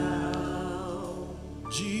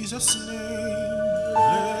Jesus' name,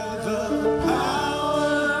 let the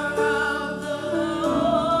power of the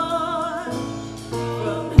Lord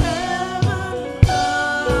from heaven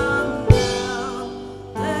come down.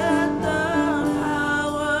 Let the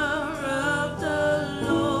power of the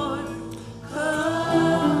Lord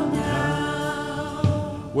come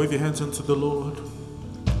down. Wave your hands unto the Lord.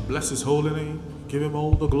 Bless his holy name. Give him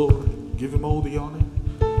all the glory. Give him all the honor.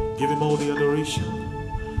 Give him all the adoration.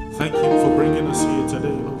 Thank him for bringing us here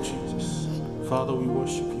today, Lord Jesus. Father, we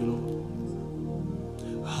worship you,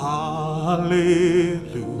 Lord. Hallelujah.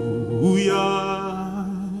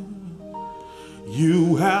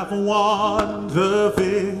 You have won the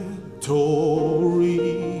victory.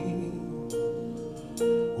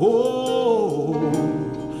 Oh,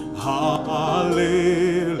 hallelujah.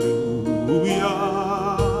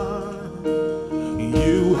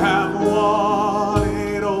 You have won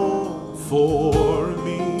it all for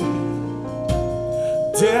me.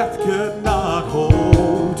 Death could not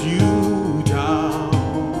hold you down.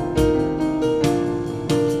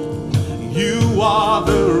 You are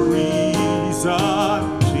the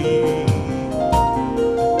reason, King.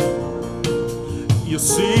 You're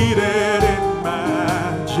seated in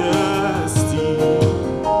majesty.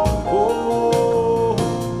 Oh,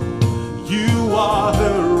 you are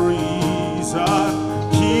the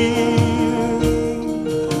reason, King.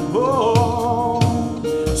 Oh,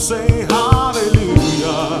 say hallelujah.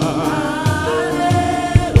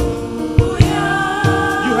 Hallelujah.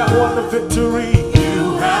 You have won the victory. You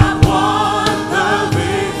have won the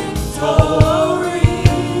victory.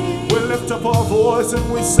 We lift up our voice and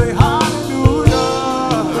we say hallelujah.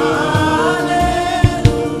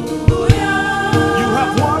 Hallelujah. You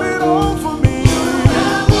have won it all for me. You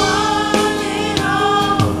have won it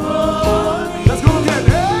all for me. Let's go again.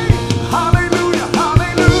 Hey, hallelujah,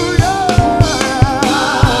 hallelujah.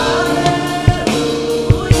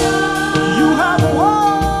 Hallelujah. You have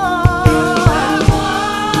won the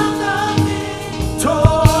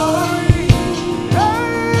victory.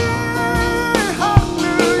 Hey,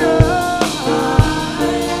 hallelujah.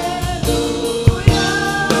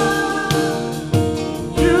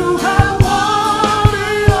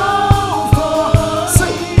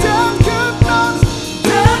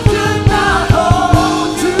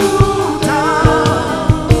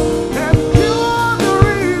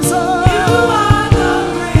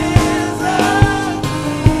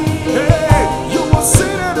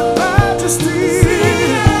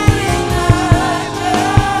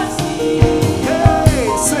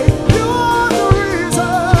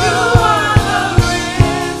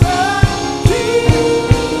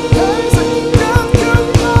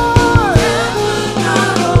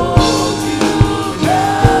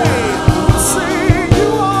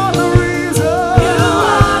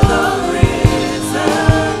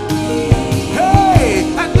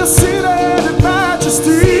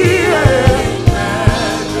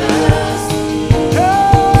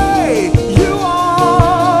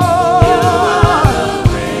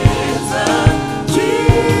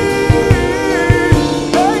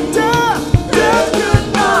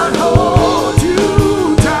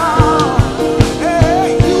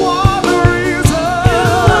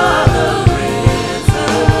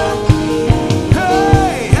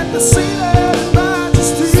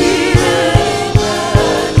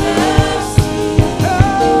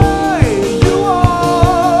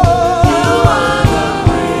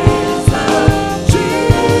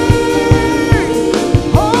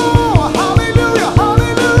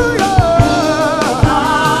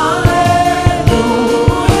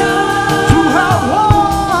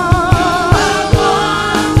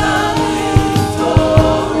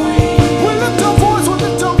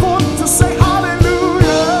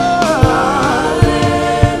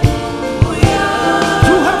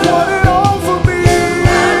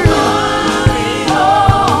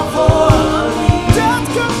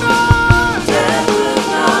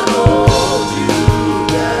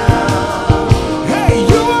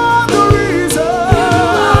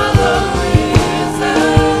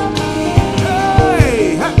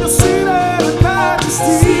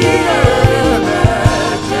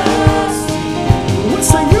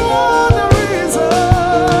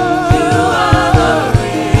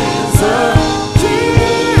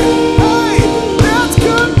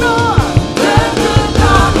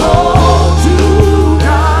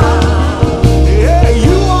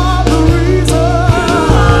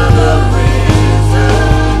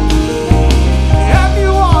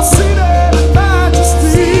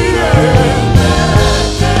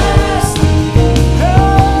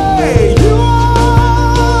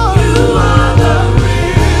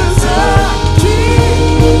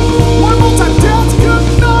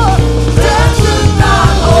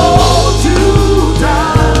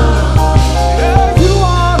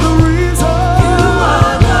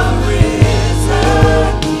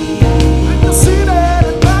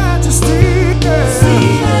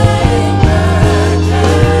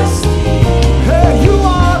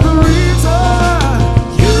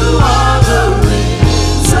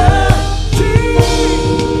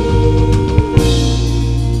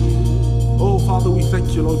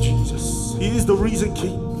 risen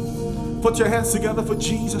King. Put your hands together for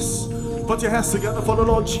Jesus. Put your hands together for the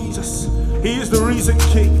Lord Jesus. He is the risen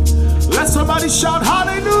King. Let somebody shout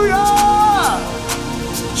hallelujah!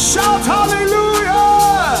 Shout hallelujah!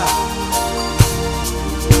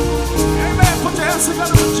 Amen. Put your hands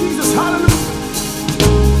together for Jesus. Hallelujah.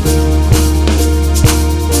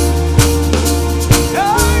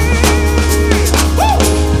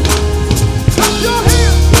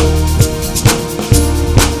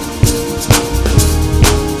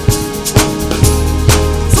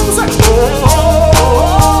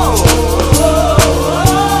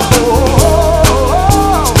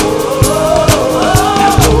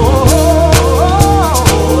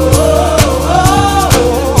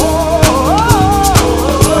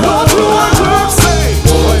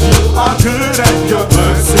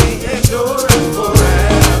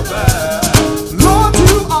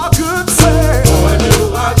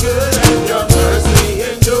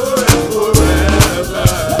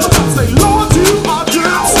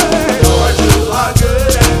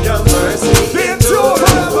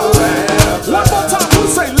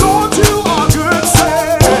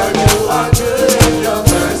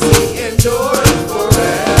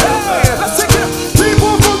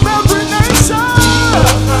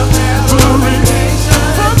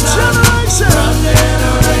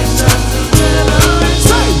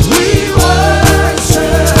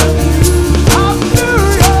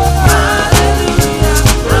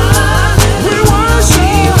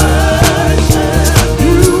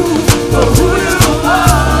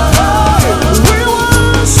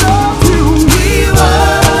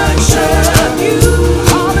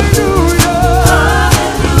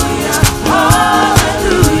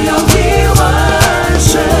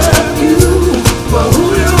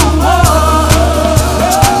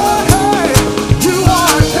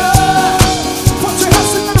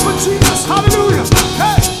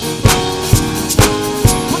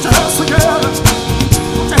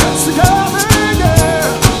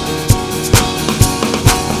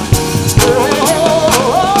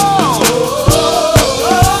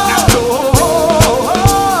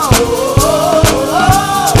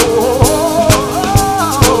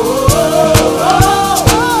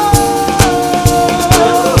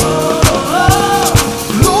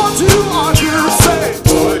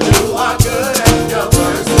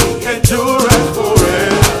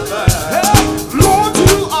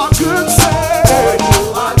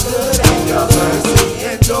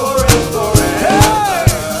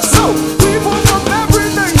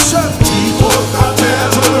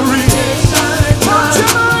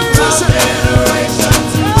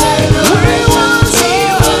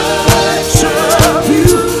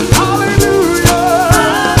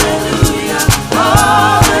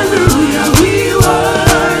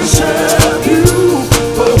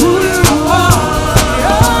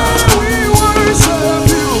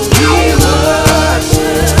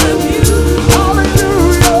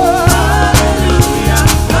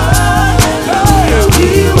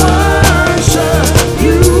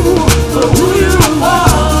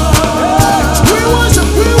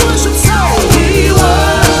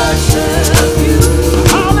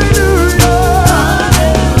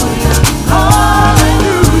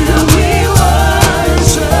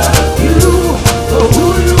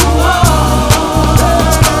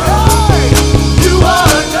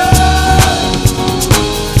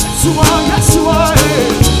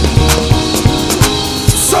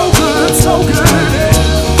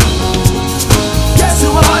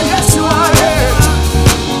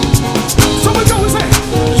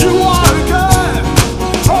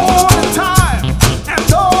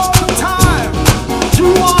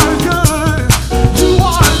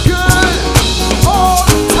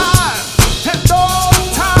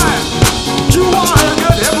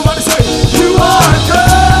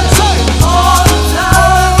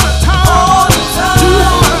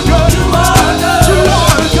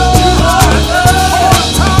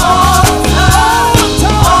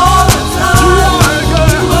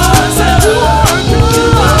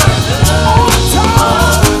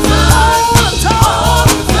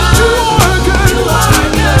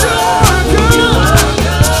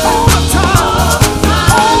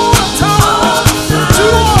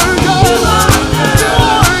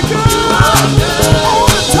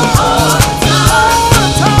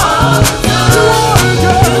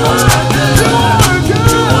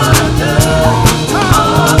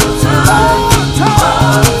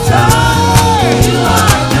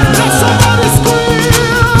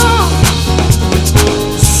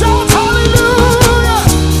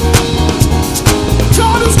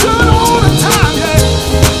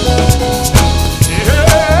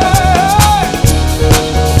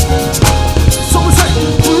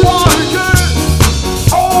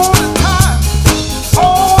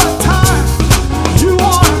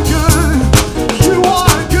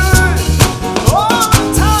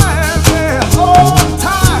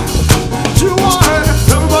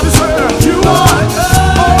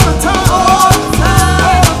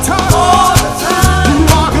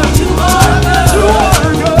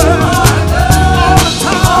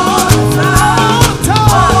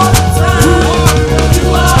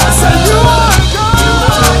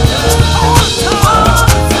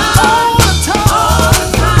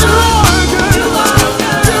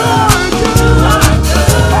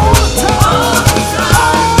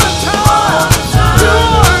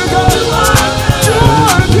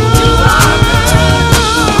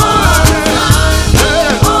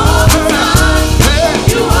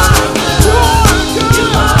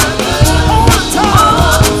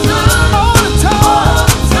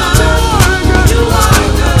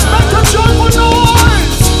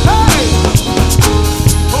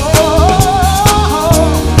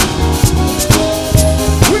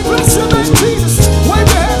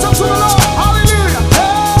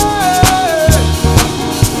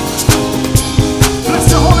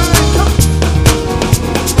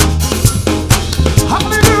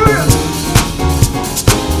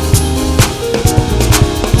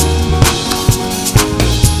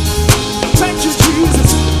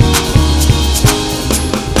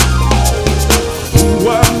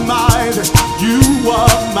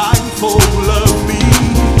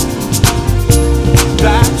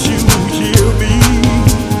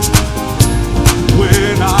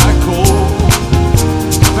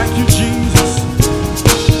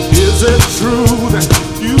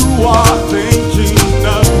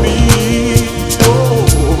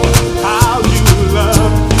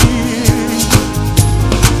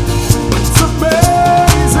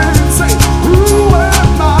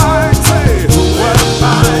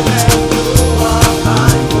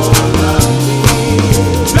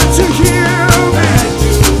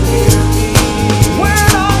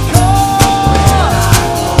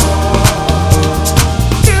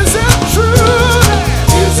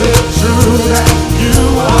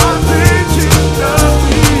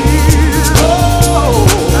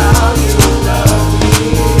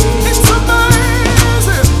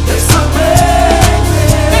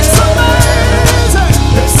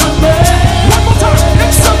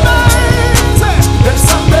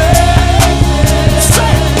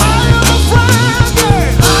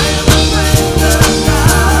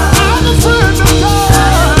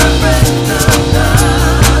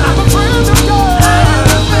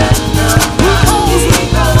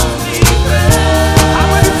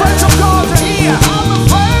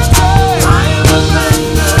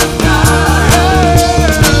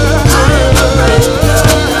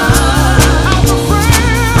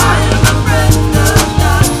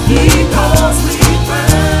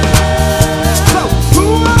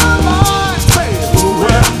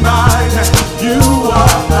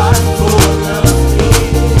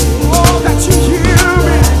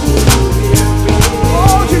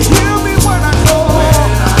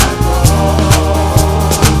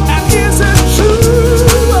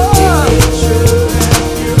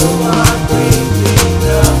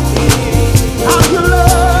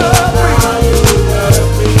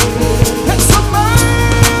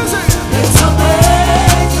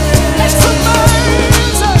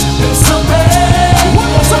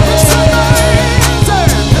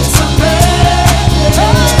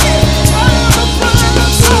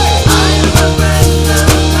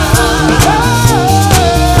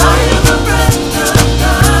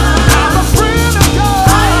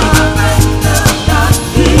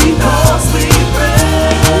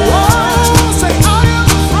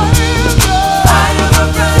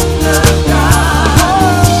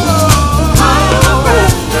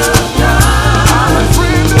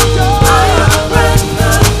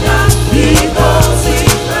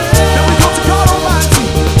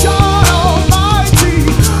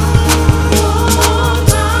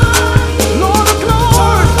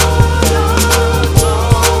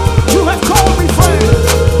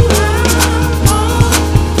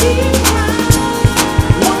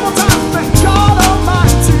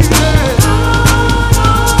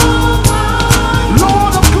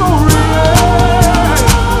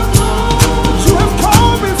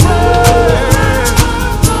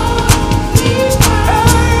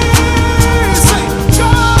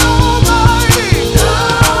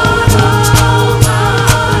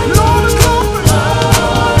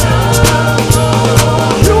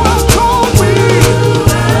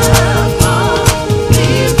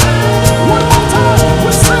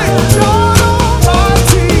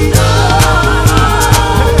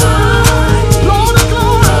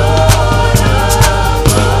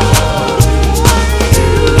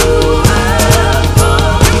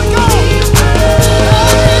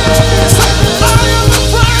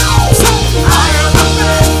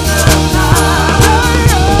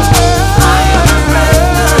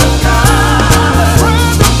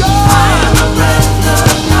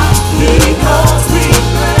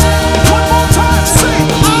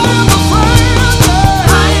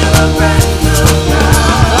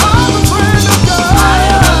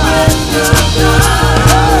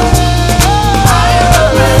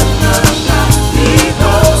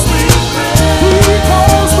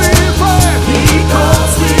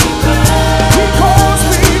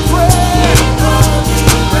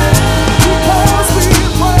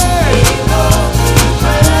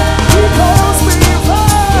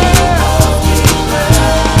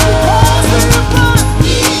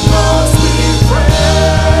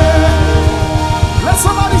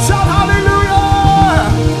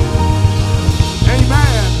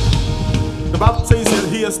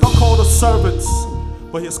 He has not called us servants,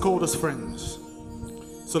 but He has called us friends.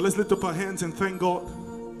 So let's lift up our hands and thank God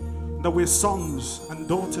that we're sons and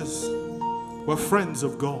daughters. We're friends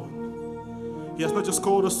of God. He has not just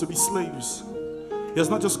called us to be slaves. He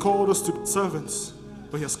has not just called us to be servants,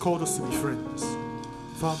 but He has called us to be friends.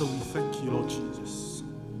 Father, we thank you, Lord Jesus.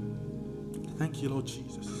 Thank you, Lord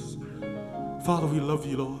Jesus. Father, we love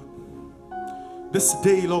you, Lord. This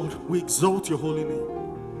day, Lord, we exalt your holy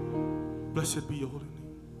name. Blessed be your holy name.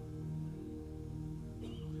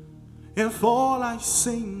 If all I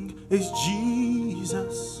sing is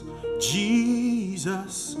Jesus,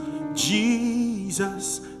 Jesus,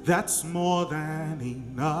 Jesus, that's more than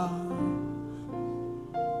enough.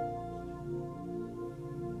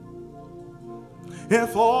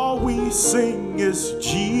 If all we sing is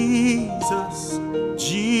Jesus,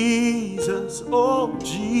 Jesus, oh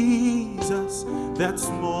Jesus, that's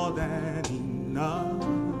more than enough.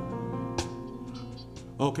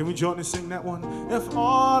 Oh, can we join and sing that one? If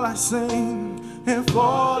all I sing is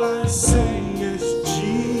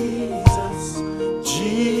Jesus,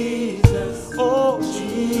 Jesus, oh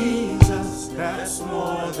Jesus, that's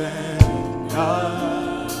more than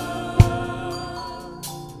enough.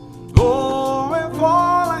 Oh, if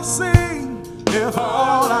all I sing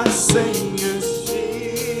is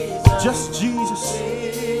Jesus, just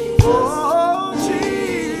Jesus, oh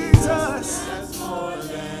Jesus, that's more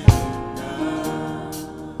than enough.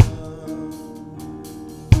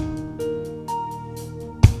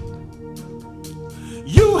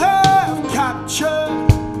 You have captured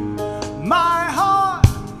my heart,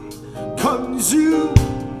 consumed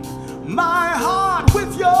my heart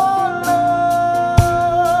with your love.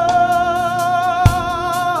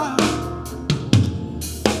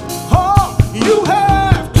 You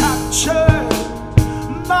have captured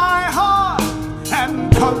my heart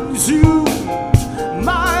and consumed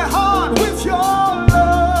my heart with your love.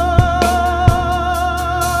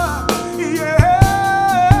 Yeah.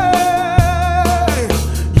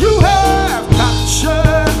 You have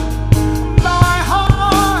captured my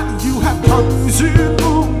heart. You have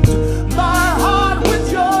consumed my heart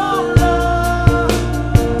with your love.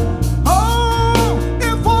 Oh,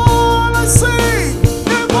 if all I sing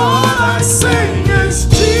is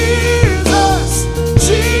Jesus,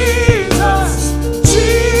 Jesus,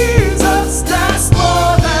 Jesus, that's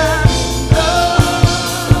more than enough.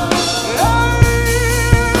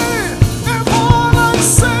 Hey, if all I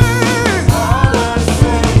sing,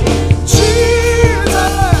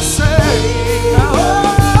 Jesus, say,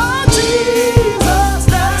 oh Jesus,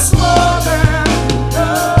 that's more than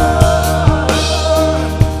enough.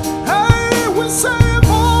 Hey, we say if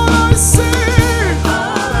all I sing.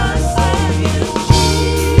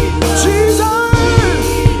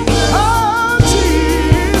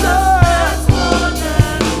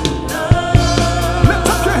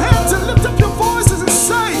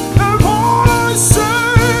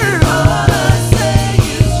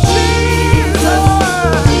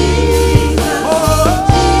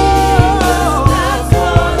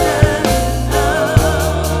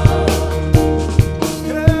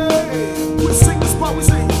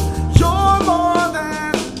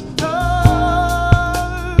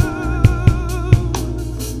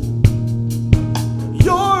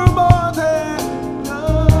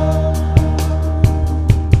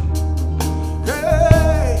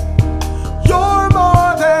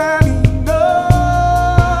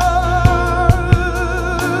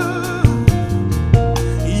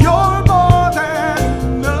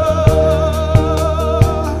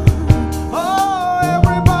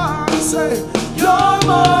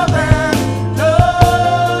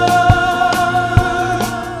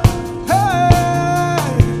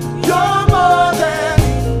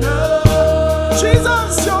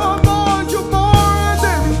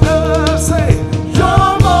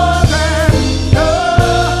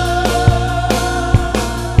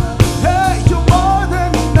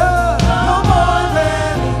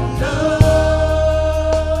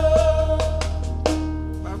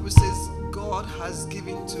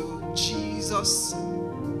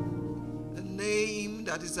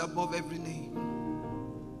 Above every name,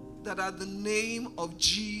 that at the name of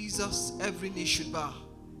Jesus every knee should bow.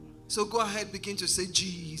 So go ahead, begin to say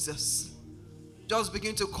Jesus. Just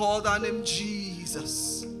begin to call that name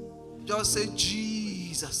Jesus. Just say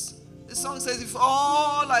Jesus. The song says if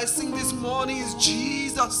all I sing this morning is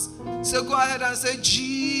Jesus, so go ahead and say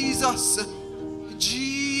Jesus,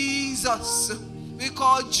 Jesus. We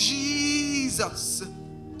call Jesus,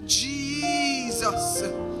 Jesus,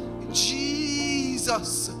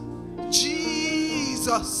 Jesus,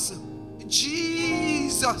 Jesus,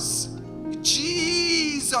 Jesus,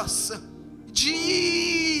 Jesus,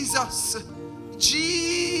 Jesus,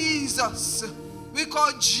 Jesus. We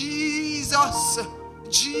call Jesus.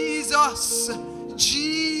 Jesus.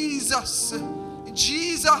 Jesus.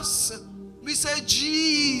 Jesus. We say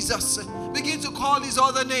Jesus. Begin to call his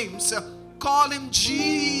other names. Call him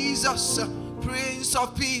Jesus, Prince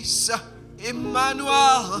of Peace,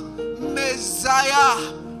 Emmanuel, Messiah,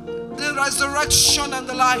 the resurrection and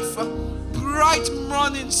the life, bright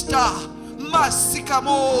morning star,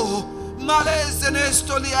 Masikamo,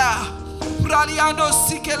 Malezenestolia, Praliano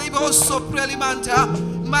Sikeliboso Prelimanta,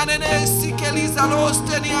 Manene Sikelizalos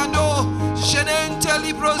Teniano, Genente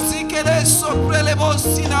Librosikeles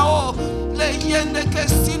Prelebosinao, Leyende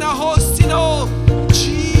Kestina Hostino,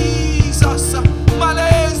 Jesus,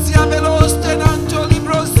 Malaysia Velos Tenanto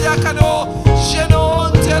Librosia Cano,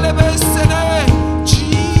 Genon Telebesene,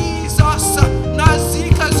 Jesus,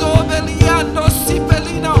 Nazika Zobeliano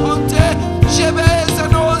Sipelina Honte, Jebeza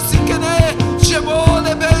no Sikene,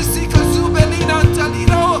 Jebole Besica Zubelina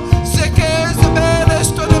Talino, Seke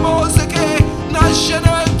Zebelesto de Moseke,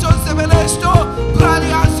 Nageneto Zebelesto,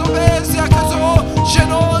 Pralia Zobesia Cazo,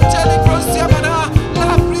 Genon Telebrosia Mana,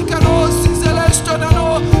 L'Africano Cizelesto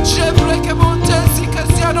Nano, Jebreke Montesi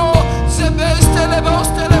Casiano, Zebeste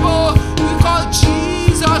Leboste Lebo, we call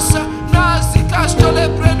Jesus, Nazicasto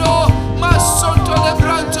Lebreno, Masonto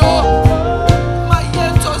Lebranto,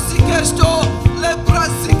 Mayento Zigesto,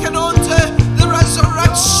 Lebrazicanonte, the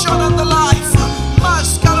resurrection and the life,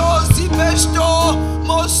 Mascalo Zibesto,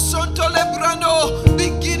 Mosonto Lebrano,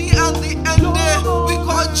 beginning and the end, we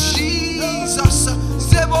call Jesus,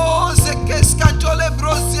 Zebo Zekescanto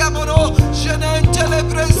Lebrosiamono, Genente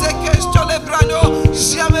Lebrezekesto Lebrano,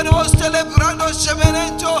 Ziamenos Telebrano,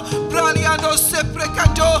 Gemenento, Braliano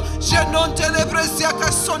Seprecato, Genonte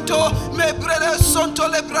Lebreziaca Sonto, Mebrele Sonto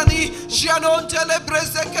Lebrani, Gianonte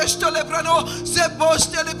Lebrezekesto Lebrano, Zebos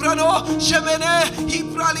Telebrano, Gemene,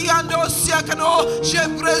 Ibraliando Siacano,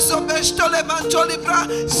 Gebrezo Besto Lemanto Libra,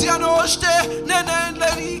 Zianoste, Nenen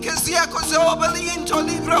Lerique Ziacozo, Belinto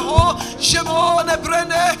Libraho, Gemone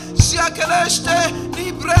Brene, Ziaceleste,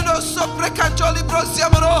 Libreno Soprecanto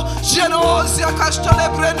Librosiamano, Genosia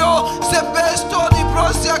Castolebreno, Zebesto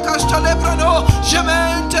Librosia Castolebrano,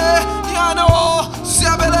 Gemente, Niano,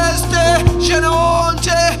 Ziabeleste,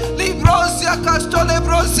 Genonte, Librosia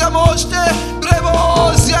Castolebrosia Moste,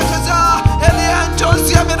 Brevosia Casa, Elianto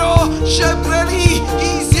Ziameno, Gebreli,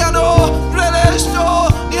 Isiano, Prelesto,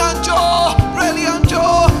 Nianto,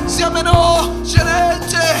 Prelianto, Ziameno,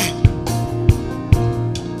 Genente.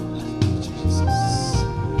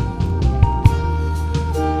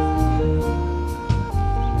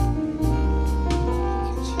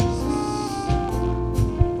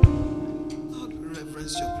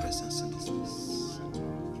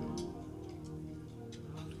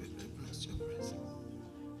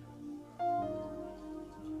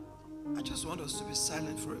 I just want us to be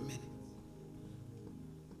silent for a minute.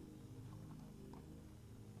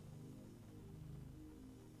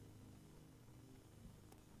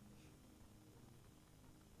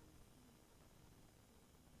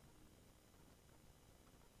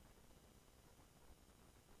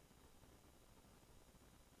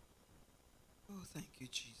 Oh, thank you,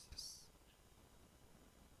 Jesus.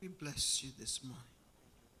 We bless you this morning.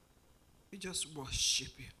 We just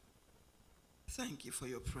worship you. Thank you for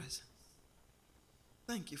your presence.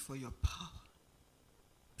 Thank you for your power.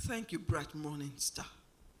 Thank you, bright morning star,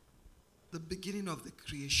 the beginning of the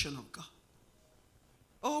creation of God.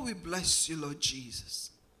 Oh, we bless you, Lord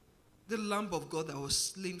Jesus, the Lamb of God that was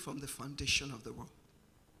slain from the foundation of the world,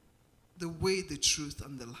 the way, the truth,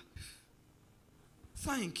 and the life.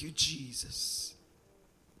 Thank you, Jesus.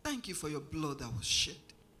 Thank you for your blood that was shed.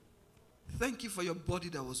 Thank you for your body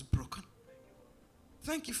that was broken.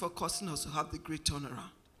 Thank you for causing us to have the great turnaround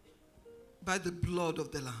by the blood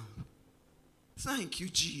of the Lamb. Thank you,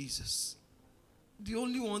 Jesus, the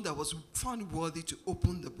only one that was found worthy to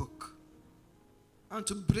open the book and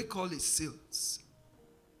to break all its seals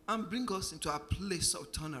and bring us into a place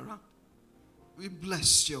of turnaround. We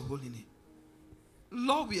bless your holy name.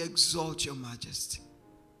 Lord, we exalt your majesty.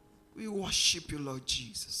 We worship you, Lord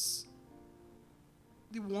Jesus,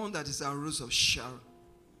 the one that is our rose of Sharon,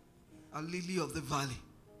 a lily of the valley,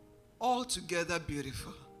 altogether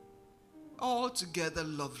beautiful, altogether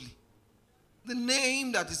lovely, the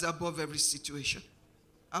name that is above every situation,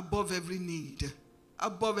 above every need,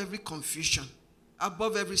 above every confusion,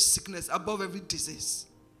 above every sickness, above every disease,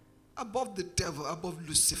 above the devil, above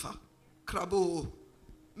Lucifer, Krabo,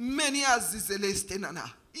 many as is elestenana,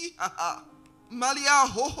 ihaha, malia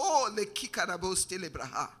hoho le kikarabo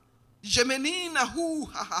stelebraha, jemenina hu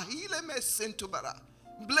haha ile mesentubara,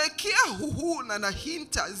 blekia huhu nana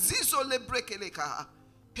hinta zizo le brekeleka,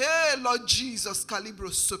 Hey, Lord Jesus, Calibro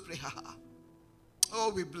Supreha.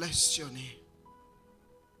 Oh, we bless your name.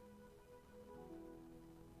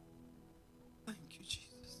 Thank you,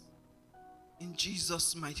 Jesus. In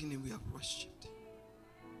Jesus' mighty name we have worshipped.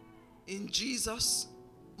 In Jesus'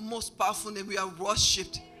 most powerful name we have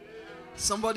worshipped. Somebody